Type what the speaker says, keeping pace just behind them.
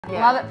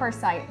Yeah. Love at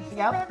first sight.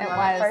 Yep, love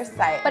at first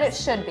sight. But it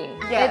should be.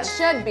 Yeah. It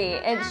should be.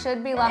 It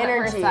should be love at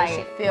first sight.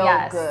 Energy should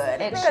feel good.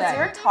 Because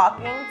you're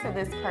talking to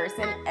this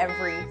person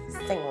every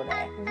single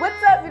day.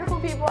 What's up, beautiful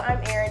people?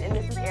 I'm Erin, and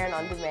this is Erin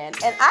On Demand.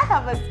 And I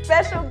have a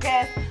special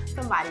guest,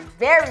 somebody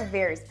very,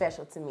 very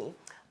special to me.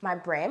 My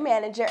brand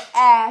manager,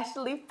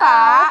 Ashley Fox.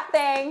 Oh,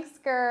 thanks,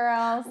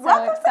 girl. So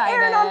Welcome excited. to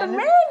Erin On Demand,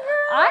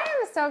 girl. I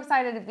am so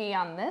excited to be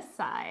on this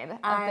side of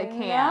the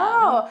cam.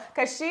 I know,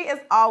 because she is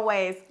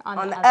always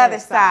on the other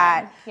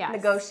side yes.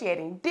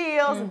 negotiating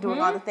deals and doing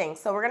all the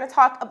things. So we're going to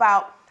talk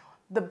about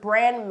the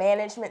brand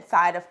management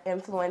side of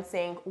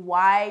influencing,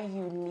 why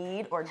you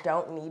need or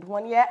don't need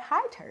one yet.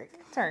 Hi,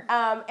 Turk.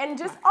 And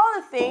just all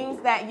the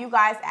things that you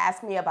guys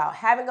ask me about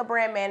having a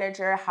brand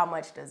manager. How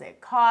much does it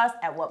cost?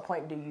 At what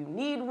point do you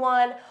need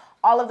one?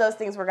 All of those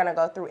things we're going to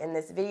go through in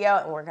this video,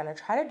 and we're going to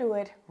try to do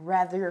it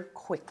rather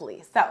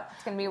quickly. So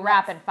it's going to be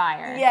rapid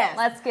fire. Yes.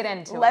 Let's get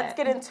into it. Let's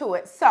get into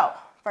it. So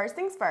first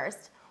things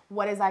first,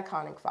 what is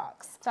IKONIC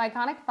FOX? So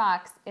IKONIC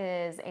FOX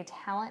is a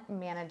talent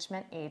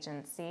management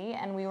agency,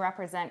 and we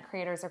represent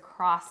creators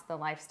across the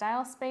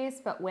lifestyle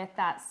space. But with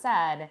that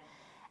said,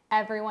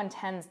 everyone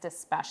tends to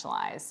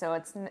specialize. So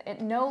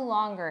it no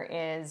longer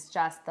is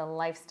just the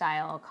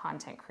lifestyle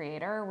content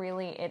creator.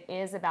 Really, it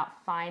is about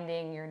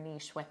finding your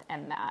niche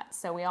within that.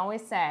 So we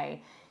always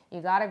say,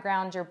 you gotta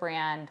ground your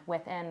brand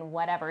within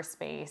whatever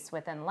space,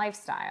 within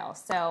lifestyle.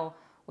 So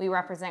we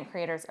represent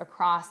creators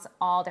across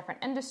all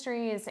different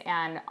industries,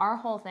 and our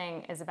whole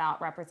thing is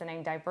about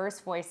representing diverse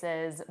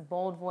voices,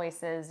 bold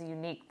voices,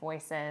 unique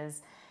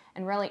voices,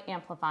 and really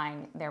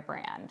amplifying their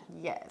brand.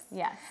 Yes.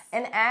 Yes.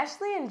 And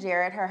Ashley and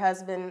Jared, her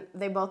husband,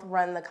 they both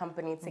run the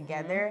company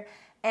together,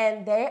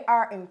 and they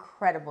are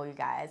incredible, you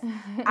guys.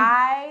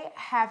 I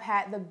have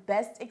had the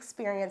best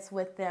experience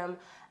with them.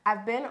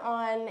 I've been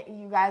on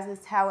you guys'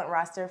 talent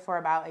roster for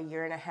about 1.5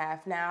 years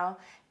now,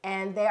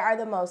 and they are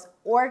the most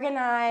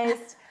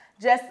organized,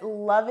 just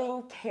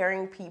loving,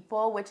 caring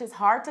people, which is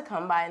hard to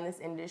come by in this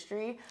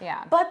industry.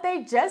 Yeah. But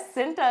they just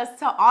sent us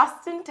to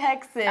Austin,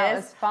 Texas That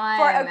was fun.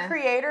 for a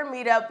creator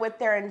meetup with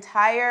their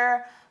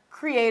entire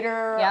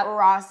creator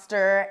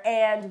roster,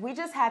 and we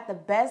just had the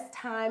best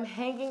time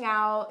hanging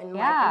out and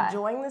like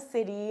enjoying the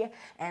city,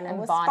 and it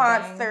was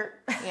bonding. Sponsored.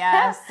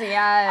 Yes,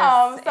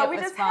 yes. So we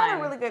just had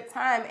a really good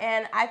time,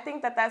 and I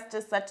think that that's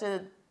just such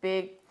a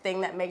big thing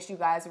that makes you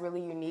guys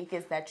really unique,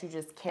 is that you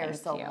just care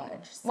so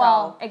much. So,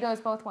 well, it goes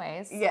both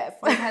ways. Yes.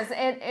 Because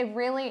it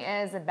really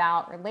is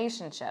about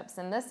relationships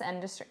in this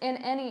industry, in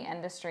any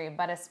industry,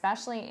 but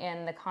especially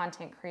in the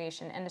content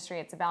creation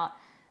industry. It's about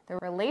the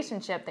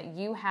relationship that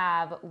you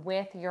have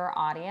with your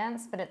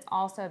audience, but it's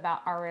also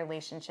about our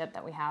relationship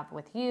that we have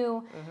with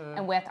you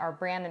and with our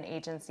brand and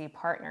agency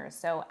partners.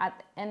 So at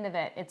the end of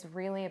it, it's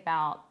really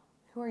about,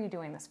 who are you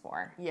doing this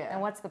for? Yeah. And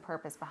what's the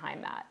purpose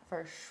behind that?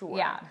 For sure.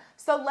 Yeah.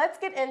 So let's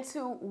get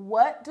into,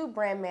 what do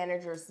brand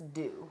managers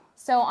do?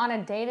 So on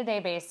a day-to-day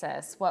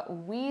basis,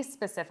 what we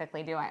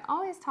specifically do, I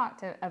always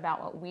talk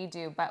about what we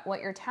do, but what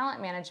your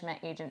talent management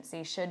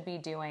agency should be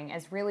doing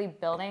is really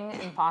building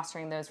and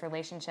fostering those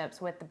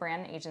relationships with the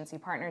brand and agency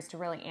partners to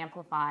really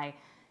amplify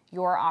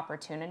your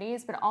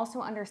opportunities, but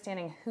also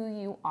understanding who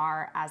you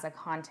are as a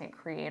content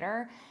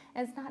creator.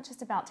 It's not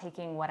just about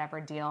taking whatever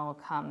deal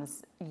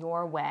comes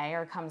your way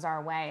or comes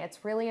our way.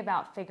 It's really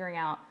about figuring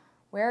out,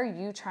 where are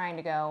you trying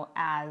to go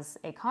as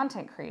a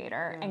content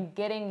creator and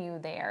getting you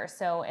there.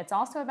 So it's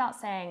also about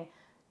saying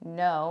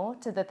no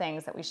to the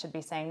things that we should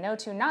be saying no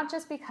to, not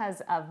just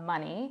because of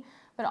money,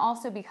 but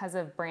also because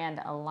of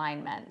brand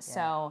alignment. Yeah.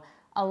 So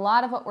a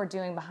lot of what we're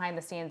doing behind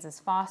the scenes is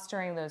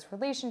fostering those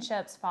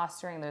relationships,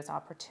 fostering those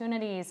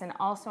opportunities, and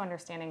also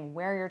understanding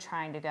where you're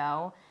trying to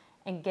go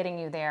and getting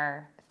you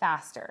there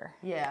faster.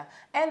 Yeah,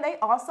 and they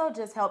also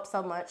just help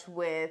so much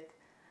with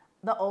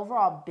the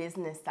overall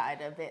business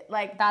side of it.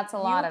 Like, that's a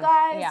lot of,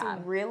 you guys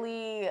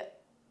really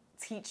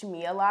teach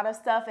me a lot of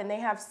stuff, and they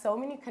have so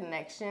many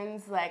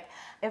connections. Like,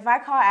 if I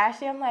call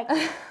Ashley, I'm like,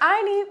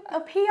 I need a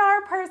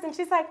PR person.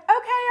 She's like,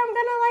 okay, I'm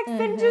gonna like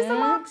send you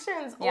some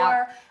options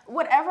or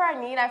whatever I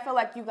need. I feel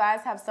like you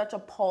guys have such a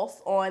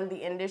pulse on the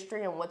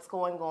industry and what's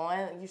going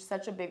on. You're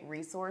such a big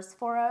resource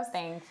for us.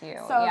 Thank you.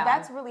 So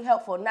that's really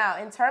helpful. Now,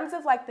 in terms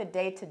of like the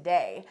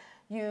day-to-day,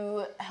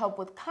 you help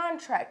with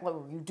contract,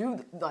 well, you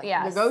do like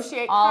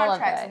negotiate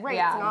contracts,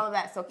 rates, and all of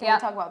that. So can we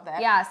talk about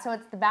that? Yeah, so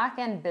it's the back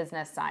end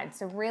business side.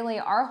 So really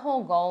our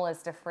whole goal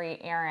is to free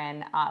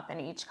Erin up and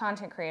each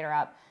content creator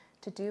up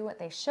to do what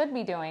they should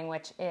be doing,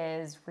 which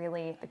is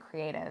really the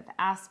creative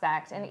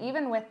aspect. And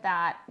even with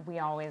that, we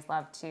always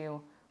love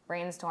to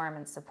brainstorm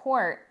and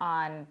support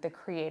on the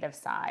creative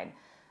side.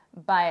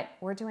 But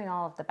we're doing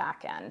all of the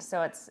back end.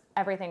 So it's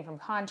everything from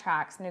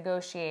contracts,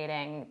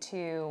 negotiating,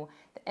 to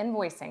the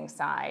invoicing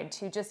side,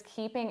 to just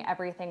keeping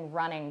everything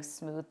running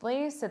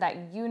smoothly so that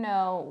you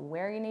know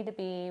where you need to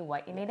be,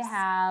 what you need to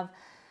have,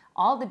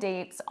 all the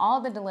dates, all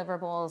the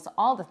deliverables,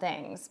 all the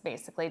things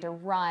basically to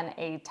run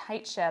a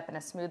tight ship and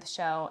a smooth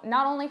show,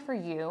 not only for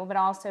you, but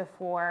also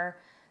for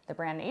the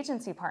brand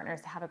agency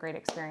partners to have a great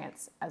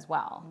experience as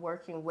well.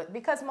 Working with,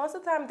 because most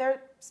of the time they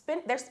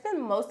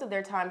spend most of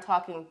their time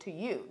talking to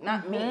you,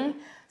 not me.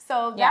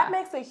 So that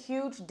makes a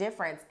huge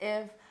difference.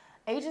 If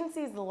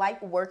agencies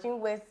like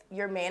working with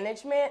your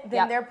management,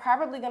 then they're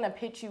probably going to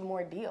pitch you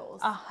more deals.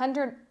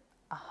 100%.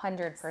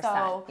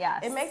 So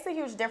yes. It makes a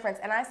huge difference.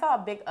 And I saw a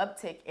big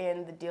uptick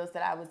in the deals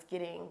that I was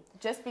getting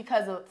just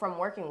because of from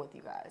working with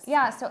you guys.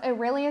 Yeah, so it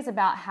really is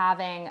about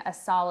having a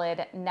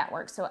solid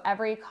network. So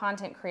every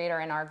content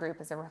creator in our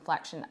group is a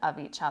reflection of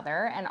each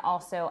other, and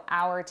also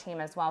our team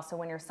as well. So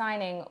when you're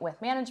signing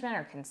with management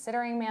or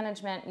considering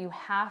management, you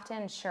have to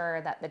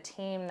ensure that the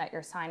team that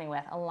you're signing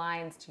with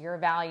aligns to your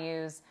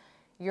values,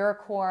 your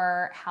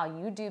core, how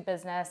you do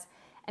business,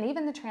 and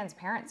even the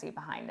transparency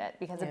behind it.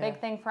 Because a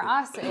big thing for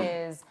us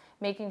is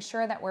making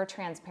sure that we're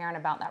transparent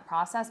about that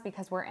process,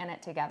 because we're in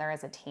it together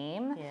as a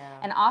team.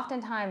 And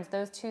oftentimes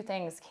those two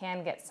things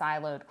can get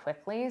siloed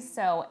quickly.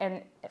 So,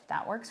 and if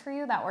that works for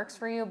you, that works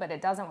for you, but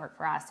it doesn't work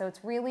for us. So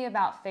it's really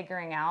about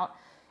figuring out,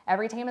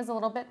 every team is a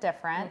little bit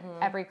different.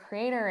 Every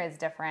creator is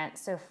different.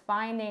 So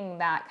finding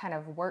that kind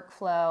of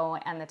workflow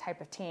and the type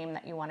of team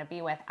that you want to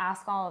be with,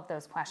 ask all of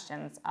those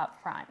questions up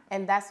front.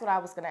 And that's what I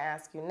was going to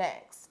ask you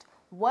next.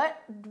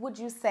 What would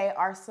you say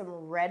are some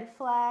red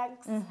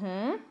flags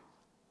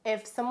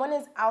if someone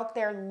is out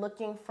there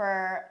looking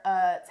for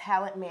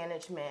talent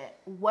management?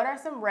 What are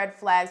some red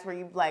flags where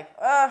you're like,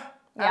 I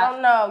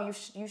don't know,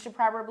 you should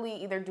probably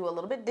either do a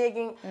little bit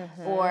digging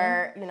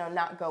or, you know,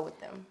 not go with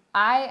them?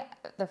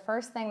 The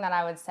first thing that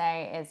I would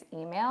say is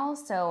email.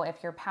 So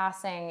if you're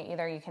passing,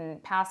 either you can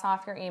pass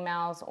off your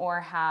emails or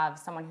have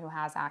someone who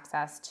has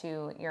access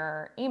to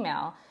your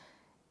email.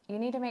 You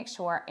need to make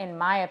sure, in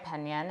my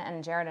opinion,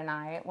 and Jared and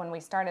I, when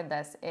we started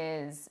this,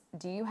 is,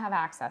 do you have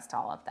access to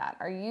all of that?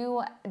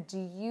 Do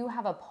you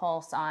have a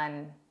pulse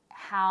on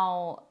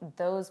how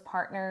those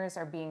partners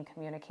are being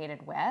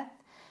communicated with?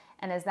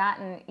 And is that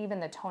in even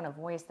the tone of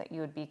voice that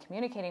you would be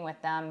communicating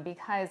with them?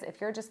 Because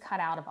if you're just cut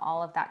out of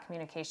all of that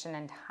communication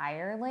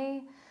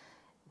entirely,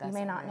 you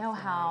may not know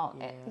how.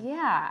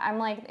 I'm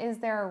like, is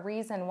there a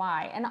reason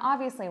why? And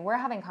obviously, we're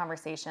having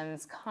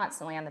conversations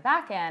constantly on the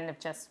back end of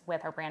just with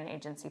our brand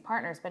agency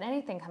partners. But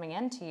anything coming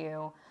into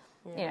you,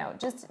 you know,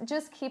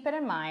 just keep it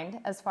in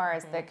mind as far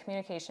as the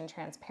communication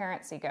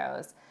transparency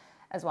goes,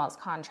 as well as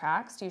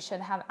contracts. You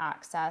should have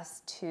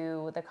access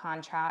to the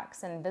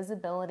contracts and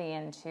visibility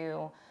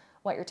into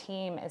what your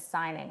team is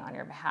signing on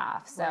your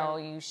behalf. So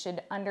you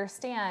should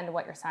understand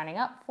what you're signing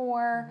up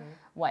for,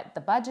 what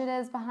the budget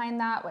is behind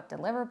that, what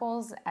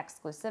deliverables,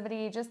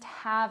 exclusivity, just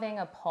having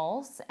a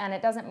pulse. And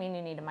it doesn't mean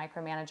you need to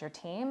micromanage your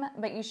team,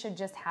 but you should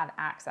just have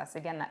access.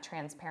 Again, that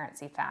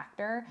transparency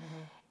factor.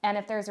 And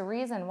if there's a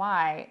reason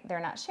why they're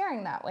not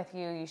sharing that with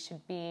you,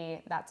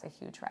 that's a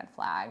huge red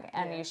flag.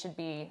 And you should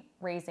be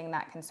raising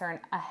that concern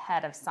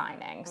ahead of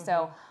signing.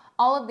 So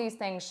all of these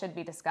things should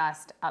be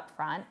discussed up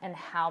front, and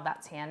how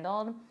that's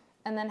handled.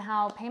 And then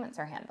how payments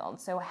are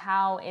handled. So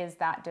how is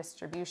that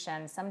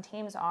distribution? Some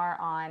teams are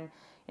on,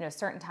 you know,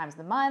 certain times of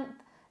the month.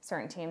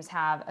 Certain teams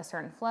have a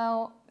certain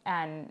flow,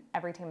 and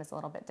every team is a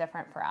little bit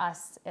different. For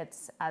us,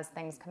 it's as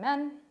things come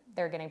in,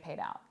 they're getting paid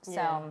out.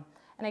 So,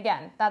 and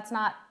again, that's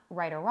not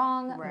right or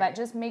wrong, but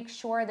just make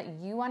sure that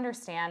you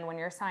understand when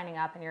you're signing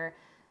up and you're,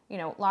 you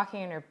know,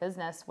 locking in your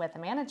business with a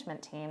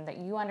management team, that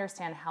you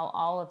understand how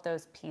all of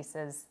those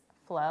pieces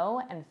flow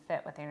and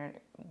fit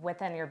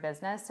within your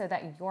business, so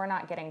that you're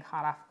not getting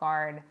caught off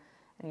guard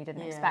and you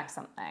didn't expect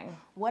something.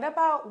 What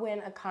about when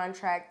a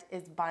contract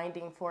is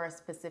binding for a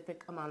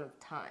specific amount of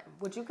time?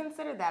 Would you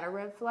consider that a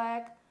red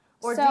flag?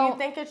 Or do you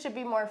think it should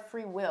be more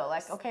free will?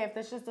 Like, okay, if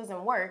this just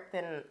doesn't work,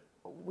 then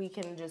we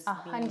can just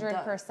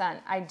 100%.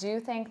 I do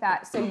think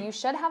that, so you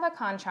should have a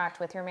contract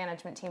with your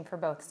management team for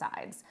both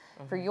sides,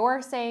 for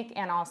your sake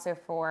and also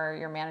for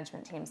your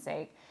management team's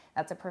sake.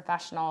 That's a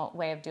professional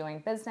way of doing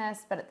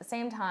business, but at the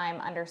same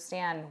time,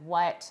 understand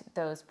what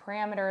those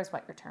parameters,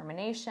 what your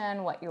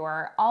termination, what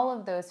your, all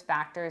of those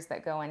factors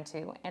that go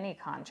into any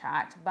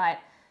contract. But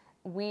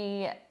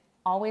we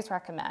always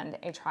recommend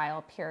a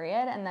trial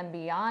period, and then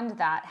beyond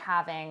that,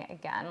 having,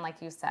 again,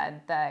 like you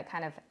said, the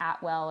kind of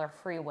at will or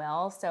free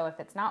will. So if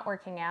it's not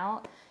working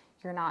out,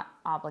 you're not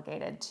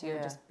obligated to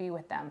just be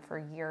with them for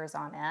years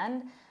on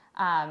end.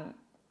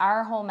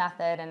 Our whole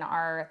method and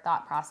our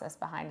thought process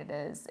behind it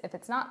is, if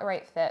it's not the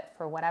right fit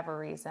for whatever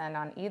reason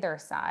on either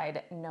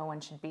side, no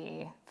one should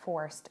be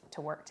forced to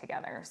work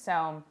together.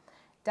 So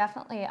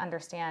definitely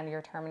understand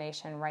your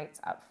termination rights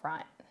up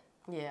front.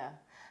 Yeah.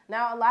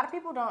 Now, a lot of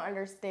people don't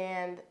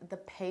understand the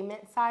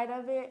payment side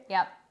of it.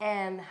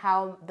 And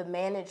how the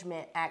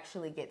management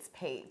actually gets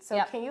paid.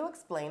 So can you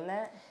explain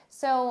that?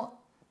 So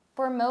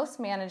for most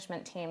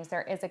management teams,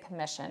 there is a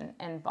commission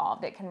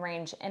involved. It can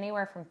range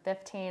anywhere from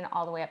 15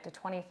 all the way up to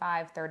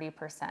 25,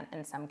 30%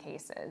 in some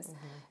cases.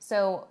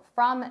 So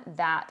from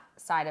that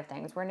side of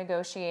things, we're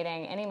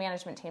negotiating, any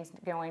management team's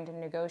going to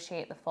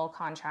negotiate the full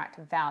contract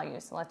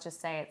value. So let's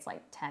just say it's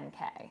like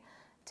 $10K.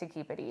 to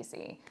keep it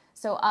easy.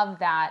 So of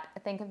that,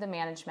 think of the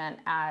management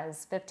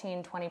as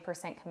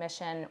 15-20%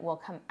 commission will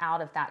come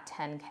out of that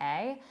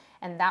 10K,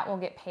 and that will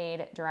get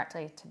paid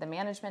directly to the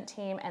management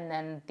team, and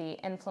then the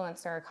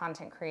influencer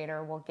content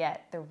creator will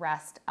get the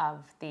rest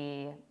of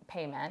the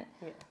payment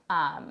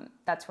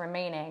that's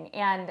remaining.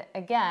 And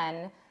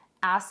again,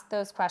 ask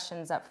those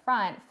questions up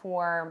front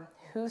for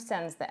who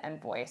sends the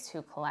invoice,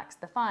 who collects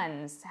the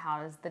funds,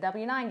 how does the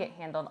W-9 get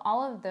handled.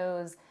 All of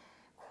those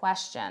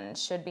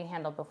questions should be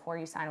handled before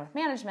you sign with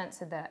management,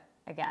 so that,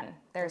 again,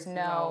 there's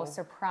no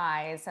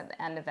surprise at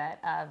the end of it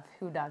of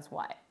who does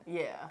what.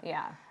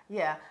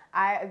 Yeah,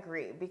 I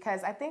agree,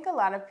 because I think a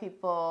lot of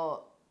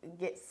people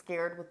get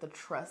scared with the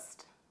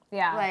trust.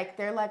 Like,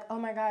 they're like, oh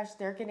my gosh,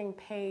 they're getting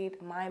paid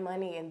my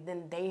money and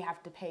then they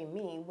have to pay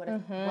me. What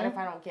if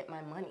I don't get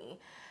my money?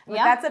 But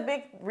that's a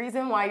big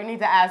reason why you need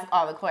to ask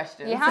all the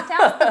questions. You have to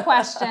ask the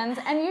questions,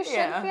 and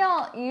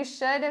you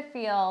should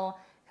feel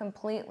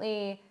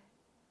completely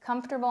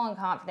comfortable and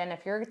confident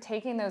if you're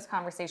taking those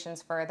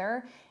conversations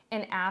further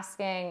and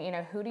asking,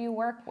 who do you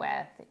work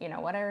with?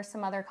 What are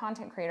some other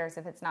content creators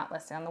if it's not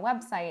listed on the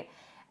website?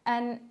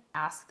 And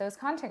ask those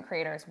content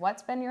creators,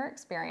 what's been your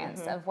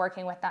experience of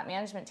working with that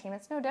management team?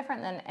 It's no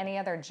different than any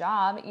other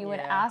job. You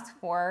would ask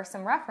for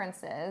some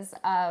references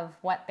of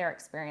what their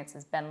experience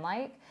has been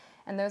like.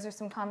 And those are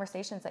some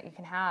conversations that you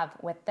can have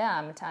with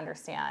them to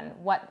understand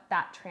what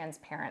that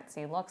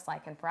transparency looks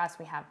like. And for us,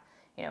 we have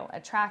a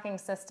tracking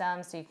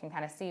system so you can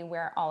kind of see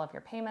where all of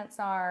your payments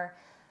are.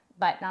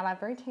 But not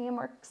every team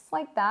works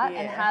like that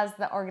and has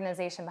the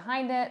organization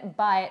behind it.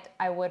 But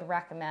I would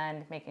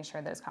recommend making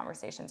sure those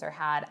conversations are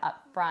had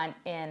up front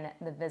in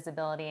the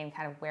visibility and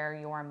kind of where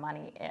your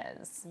money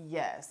is.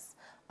 Yes,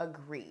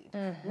 agreed.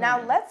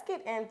 Now let's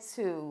get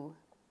into,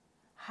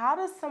 how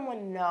does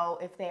someone know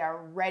if they are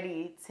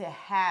ready to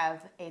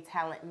have a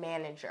talent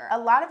manager? A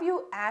lot of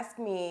you ask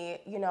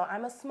me,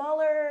 I'm a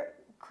smaller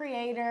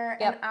creator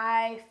and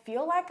I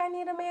feel like I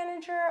need a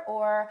manager,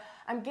 or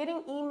I'm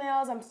getting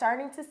emails, I'm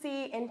starting to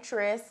see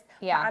interest,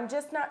 but I'm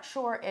just not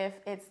sure if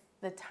it's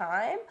the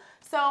time.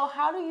 So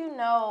how do you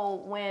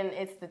know when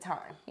it's the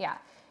time?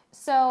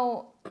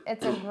 So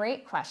it's a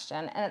great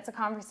question, and it's a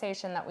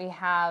conversation that we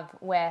have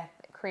with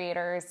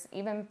creators,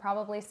 even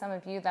probably some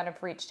of you that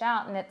have reached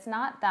out. And it's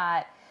not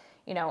that,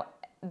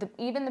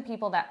 even the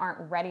people that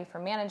aren't ready for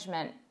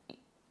management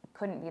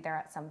couldn't be there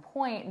at some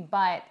point,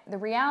 but the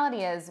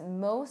reality is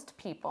most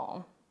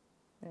people,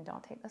 and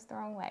don't take this the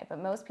wrong way, but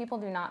most people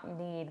do not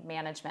need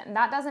management. And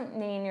that doesn't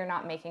mean you're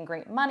not making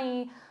great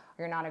money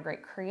or you're not a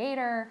great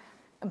creator,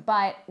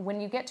 but when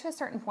you get to a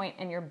certain point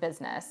in your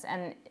business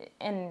and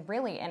in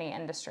really any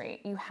industry,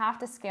 you have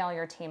to scale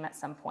your team at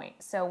some point.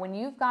 So when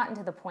you've gotten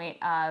to the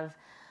point of,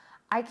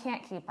 I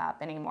can't keep up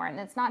anymore. And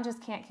it's not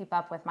just can't keep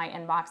up with my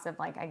inbox of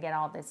I get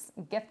all this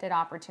gifted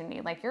opportunity.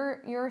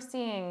 You're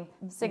seeing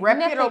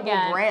significant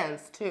reputable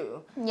brands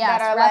too. Yes,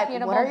 that are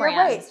reputable what are brands.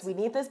 Your rates? We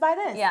need this by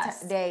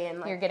this day.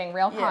 And you're getting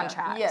real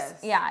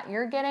contracts.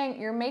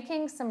 You're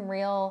making some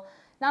real,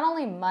 not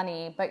only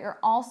money, but you're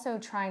also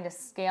trying to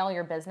scale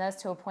your business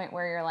to a point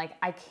where you're like,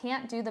 I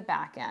can't do the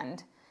back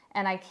end.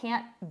 And I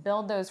can't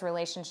build those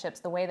relationships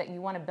the way that you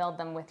want to build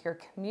them with your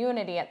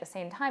community at the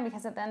same time,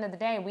 because at the end of the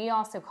day, we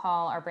also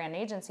call our brand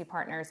agency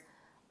partners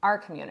our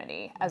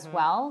community as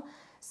well.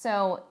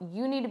 So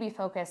you need to be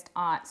focused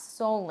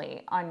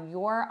solely on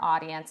your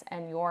audience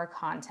and your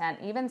content,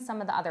 even some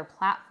of the other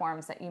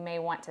platforms that you may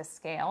want to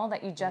scale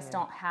that you just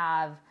don't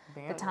have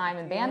the time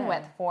and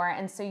bandwidth for.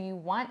 And so you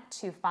want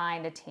to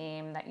find a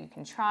team that you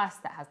can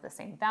trust, that has the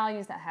same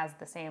values, that has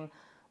the same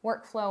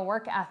workflow,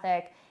 work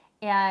ethic.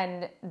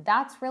 And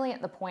that's really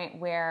at the point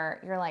where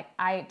you're like,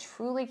 I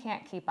truly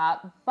can't keep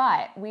up.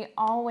 But we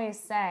always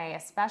say,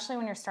 especially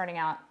when you're starting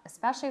out,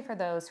 especially for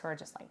those who are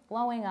just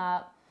blowing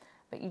up,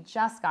 but you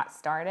just got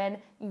started,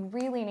 you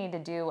really need to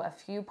do a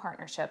few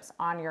partnerships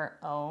on your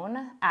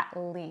own, at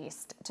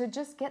least, to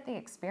just get the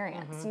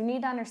experience. You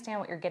need to understand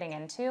what you're getting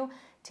into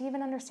to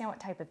even understand what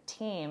type of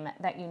team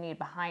that you need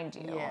behind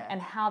you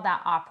and how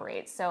that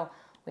operates. So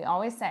we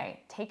always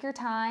say, take your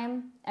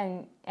time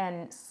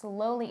and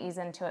slowly ease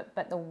into it.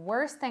 But the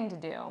worst thing to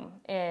do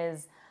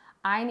is,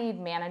 I need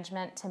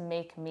management to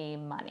make me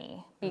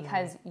money,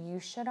 because you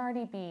should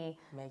already be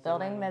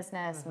building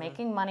business,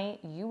 making money.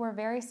 You were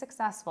very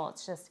successful.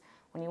 It's just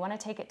when you want to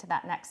take it to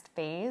that next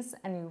phase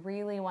and you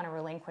really want to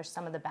relinquish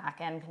some of the back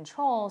end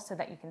control so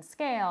that you can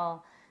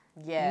scale,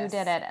 you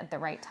did it at the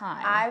right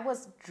time. I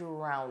was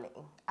drowning.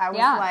 I was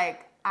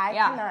like, I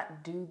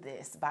cannot do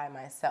this by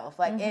myself.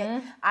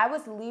 I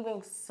was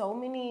leaving so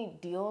many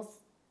deals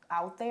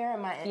out there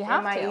in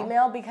my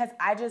email because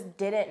I just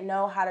didn't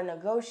know how to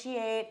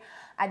negotiate.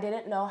 I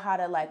didn't know how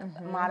to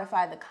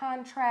modify the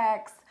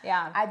contracts.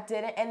 I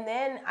didn't. And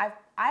then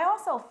I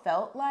also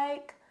felt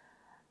like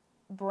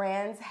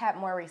brands had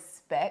more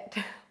respect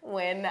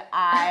when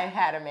I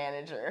had a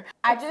manager.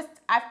 I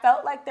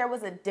felt like there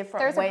was a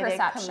different way they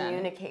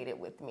communicated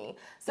with me.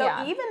 So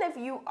even if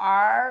you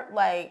are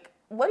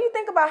what do you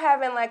think about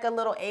having a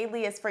little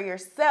alias for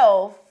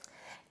yourself?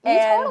 You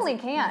totally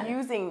can.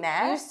 Using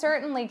that? You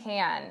certainly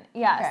can.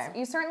 Yes, Okay.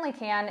 you certainly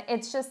can.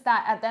 It's just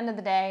that at the end of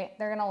the day,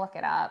 they're going to look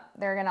it up.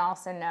 They're going to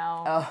also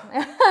know. Oh.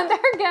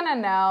 They're going to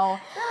know.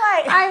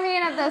 I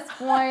mean, at this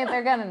point,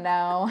 they're going to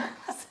know.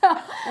 So,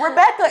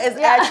 Rebecca is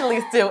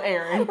actually still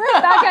Erin.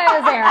 Rebecca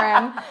is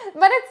Erin.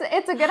 But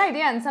it's a good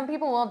idea. And some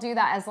people will do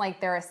that as like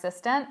their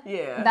assistant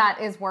that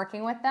is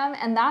working with them.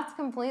 And that's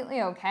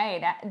completely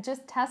okay to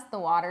just test the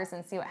waters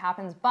and see what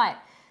happens. But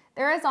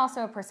there is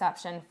also a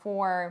perception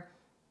for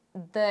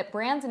the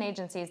brands and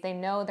agencies. They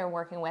know they're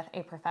working with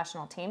a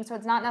professional team. So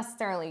it's not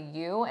necessarily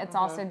you. It's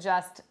also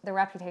just the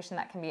reputation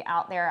that can be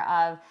out there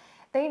of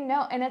they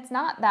know. And it's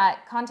not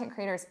that content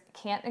creators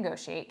can't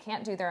negotiate,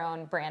 can't do their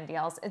own brand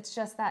deals. It's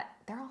just that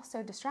they're all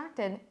so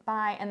distracted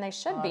by, and they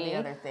should be,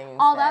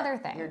 all the other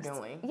things you're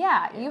doing.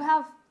 Yeah, you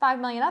have 5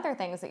 million other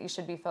things that you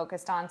should be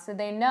focused on. So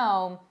they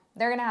know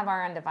they're going to have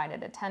our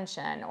undivided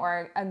attention,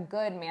 or a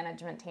good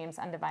management team's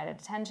undivided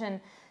attention,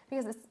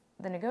 because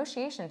the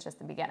negotiation is just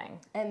the beginning.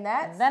 And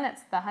then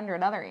it's the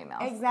 100 other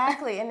emails.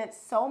 Exactly. And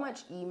it's so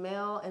much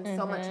email and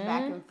so much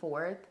back and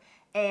forth.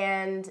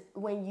 And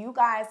when you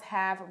guys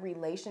have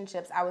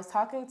relationships, I was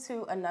talking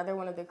to another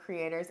one of the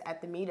creators at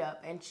the meetup,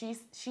 and she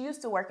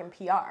used to work in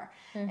PR.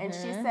 And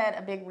she said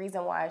a big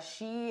reason why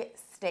she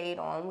stayed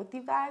on with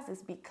you guys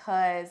is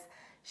because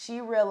she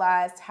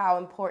realized how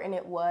important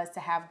it was to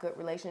have good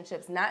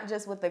relationships, not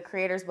just with the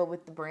creators, but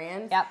with the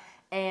brands. Yep.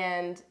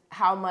 And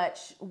how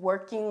much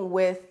working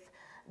with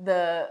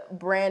the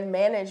brand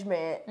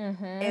management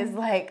is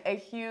like a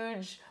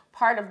huge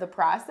part of the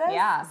process.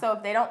 Yeah. So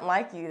if they don't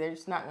like you, they're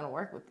just not going to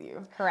work with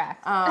you.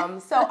 Correct.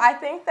 So I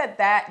think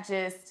that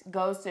just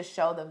goes to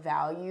show the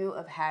value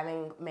of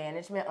having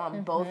management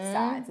on both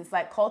sides. It's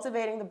like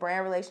cultivating the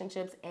brand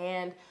relationships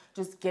and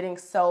just getting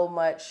so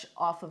much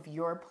off of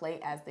your plate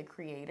as the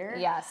creator.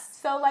 Yes.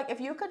 So like if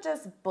you could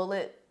just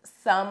bullet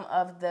some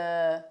of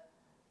the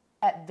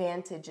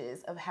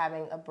advantages of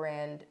having a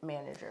brand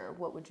manager,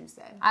 what would you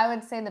say? I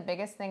would say the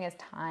biggest thing is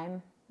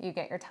time. You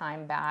get your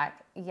time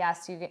back.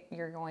 Yes,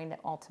 you're going to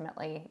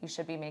ultimately, you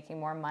should be making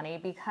more money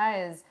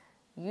because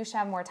you should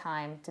have more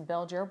time to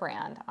build your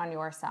brand on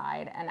your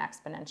side and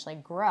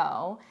exponentially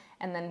grow.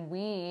 And then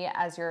we,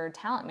 as your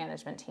talent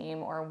management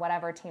team or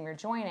whatever team you're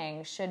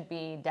joining, should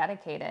be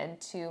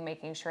dedicated to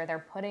making sure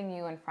they're putting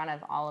you in front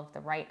of all of the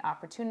right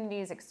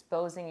opportunities,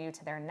 exposing you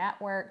to their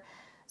network,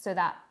 so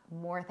that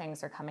more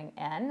things are coming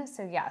in.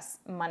 So yes,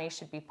 money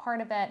should be part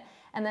of it.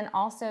 And then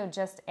also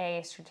just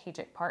a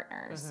strategic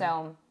partner.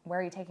 So where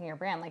are you taking your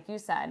brand? Like you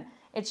said,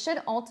 it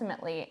should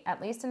ultimately,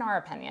 at least in our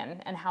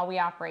opinion and how we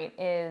operate,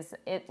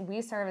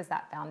 we serve as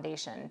that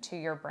foundation to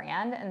your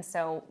brand. And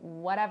so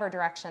whatever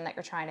direction that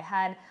you're trying to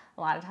head,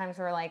 a lot of times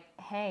we're like,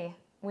 hey,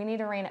 we need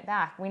to rein it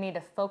back. We need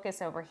to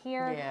focus over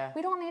here. Yeah.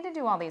 We don't need to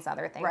do all these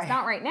other things. Right.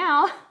 Not right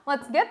now.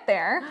 Let's get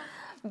there.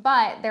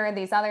 But there are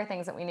these other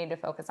things that we need to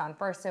focus on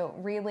first. So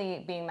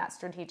really being that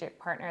strategic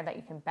partner that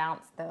you can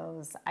bounce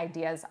those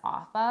ideas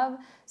off of.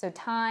 So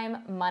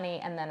time, money,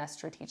 and then a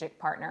strategic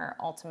partner,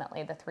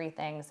 ultimately the three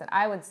things that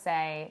I would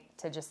say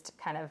to just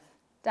kind of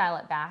dial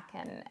it back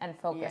and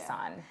focus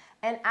on.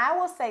 And I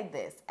will say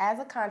this, as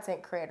a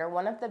content creator,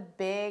 one of the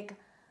big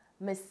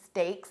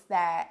mistakes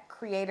that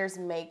creators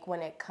make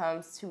when it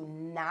comes to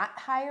not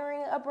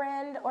hiring a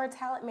brand or a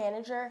talent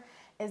manager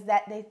is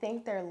that they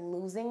think they're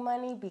losing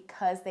money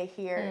because they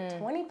hear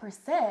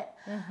 20%.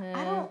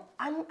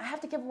 I have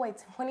to give away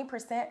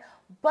 20%,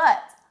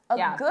 but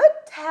a good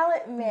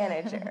talent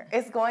manager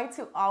is going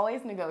to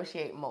always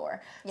negotiate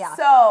more. Yeah.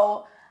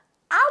 So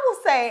I will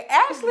say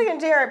Ashley and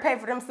Jared pay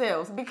for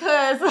themselves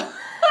because the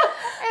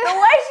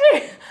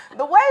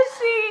way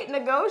she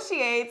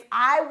negotiates,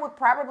 I would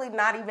probably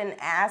not even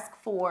ask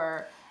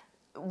for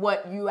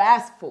what you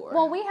asked for.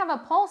 Well, we have a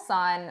pulse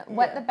on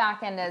what the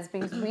back end is,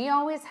 because we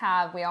always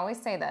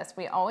say this,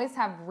 we always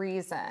have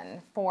reason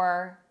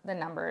for the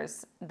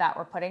numbers that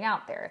we're putting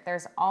out there.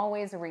 There's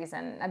always a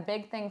reason. A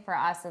big thing for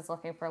us is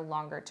looking for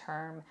longer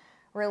term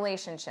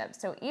relationships.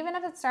 So even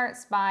if it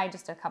starts by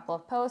just a couple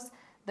of posts,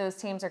 those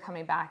teams are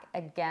coming back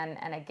again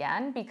and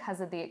again because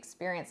of the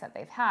experience that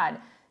they've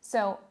had.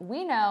 So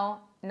we know,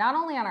 not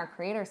only on our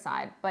creator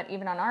side, but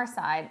even on our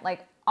side,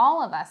 like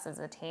all of us as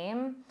a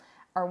team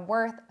are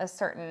worth a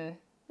certain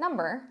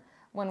number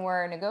when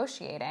we're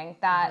negotiating,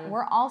 that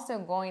we're also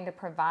going to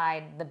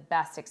provide the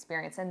best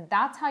experience. And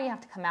that's how you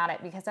have to come at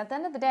it, because at the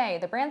end of the day,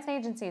 the brands and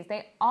agencies,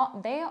 they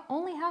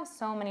only have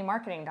so many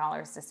marketing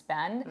dollars to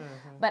spend.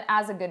 But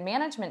as a good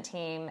management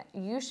team,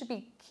 you should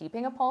be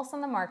keeping a pulse on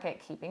the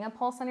market, keeping a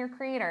pulse on your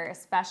creator,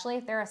 especially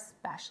if they're a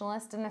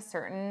specialist in a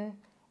certain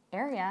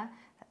area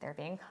they're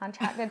being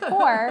contracted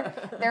for,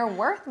 they're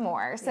worth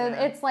more. So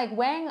it's like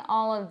weighing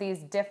all of these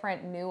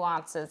different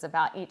nuances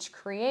about each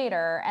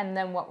creator, and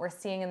then what we're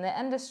seeing in the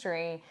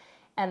industry,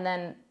 and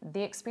then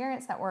the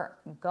experience that we're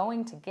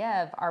going to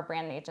give our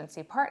brand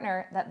agency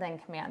partner that then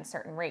commands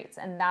certain rates.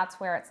 And that's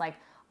where it's like,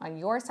 on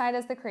your side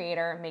as the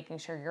creator, making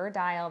sure you're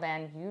dialed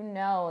in, you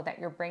know that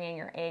you're bringing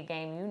your A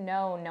game, you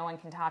know no one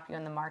can top you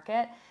in the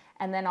market,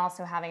 and then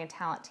also having a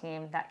talent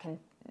team that can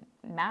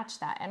match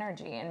that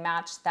energy and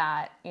match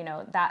that, you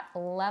know, that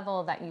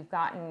level that you've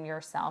gotten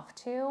yourself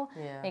to,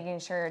 making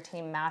sure your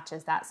team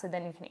matches that so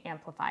then you can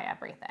amplify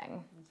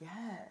everything.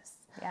 Yes.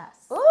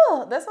 Yes.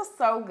 Ooh, this was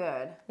so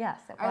good. Yes,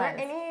 it was. Are there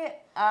any,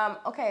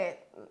 okay,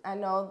 I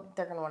know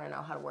they're going to want to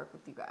know how to work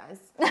with you guys.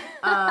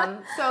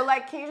 So,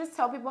 like, can you just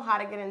tell people how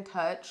to get in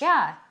touch?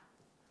 Yeah.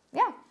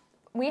 Yeah.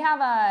 We have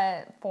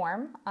a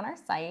form on our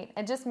site.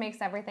 It just makes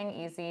everything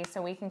easy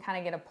so we can kind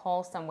of get a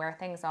pulse on where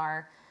things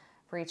are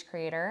for each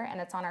creator, and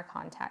it's on our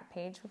contact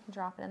page. We can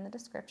drop it in the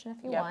description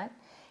if you want.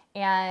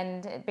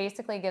 And it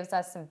basically gives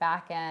us some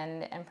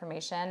back-end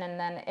information, and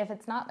then if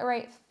it's not the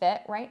right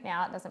fit right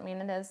now, it doesn't mean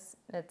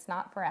it's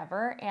not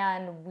forever,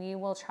 and we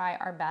will try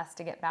our best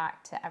to get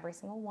back to every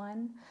single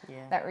one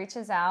that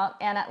reaches out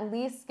and at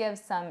least give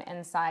some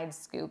inside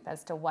scoop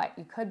as to what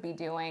you could be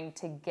doing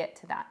to get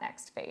to that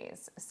next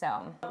phase.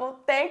 So, well,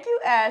 thank you,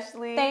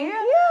 Ashley. Thank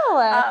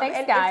you. Thanks,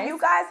 and guys. If you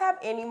guys have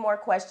any more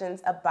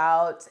questions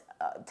about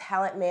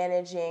talent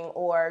managing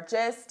or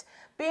just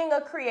being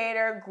a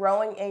creator,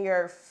 growing in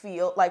your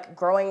field, like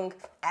growing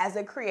as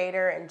a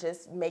creator and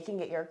just making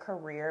it your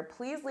career,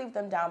 please leave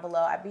them down below.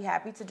 I'd be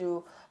happy to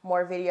do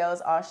more videos.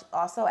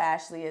 Also,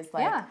 Ashley is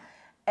like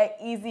an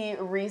easy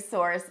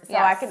resource, so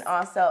I can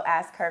also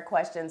ask her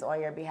questions on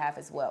your behalf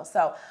as well.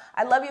 So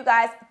I love you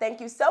guys. Thank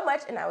you so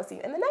much, and I will see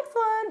you in the next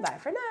one. Bye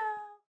for now.